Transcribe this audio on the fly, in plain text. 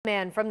A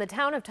man from the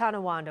town of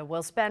Tonawanda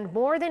will spend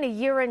more than a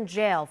year in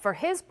jail for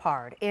his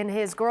part in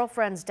his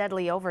girlfriend's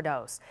deadly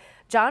overdose.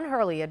 John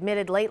Hurley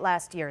admitted late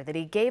last year that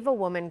he gave a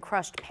woman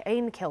crushed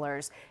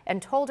painkillers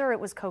and told her it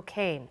was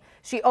cocaine.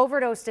 She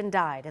overdosed and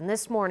died, and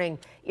this morning,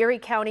 Erie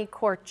County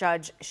Court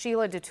Judge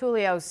Sheila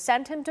DeTullio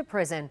sent him to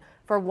prison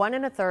for 1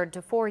 1/3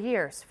 to 4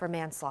 years for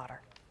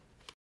manslaughter.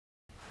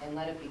 And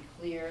let it be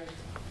clear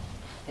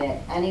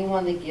that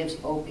anyone that gives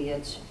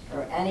opiates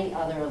or any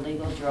other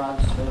illegal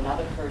drugs to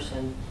another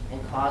person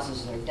and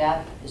causes their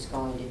death is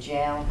going to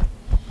jail.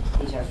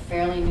 These are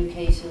fairly new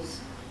cases.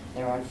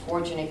 They're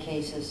unfortunate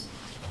cases,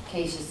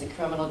 cases the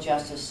criminal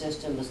justice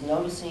system is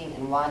noticing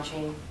and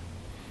watching.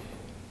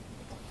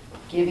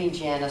 Giving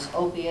Janice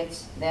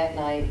opiates that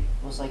night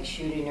was like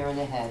shooting her in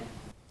the head.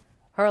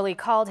 Hurley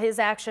called his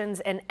actions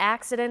an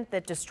accident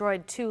that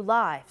destroyed 2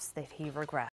 lives that he regrets.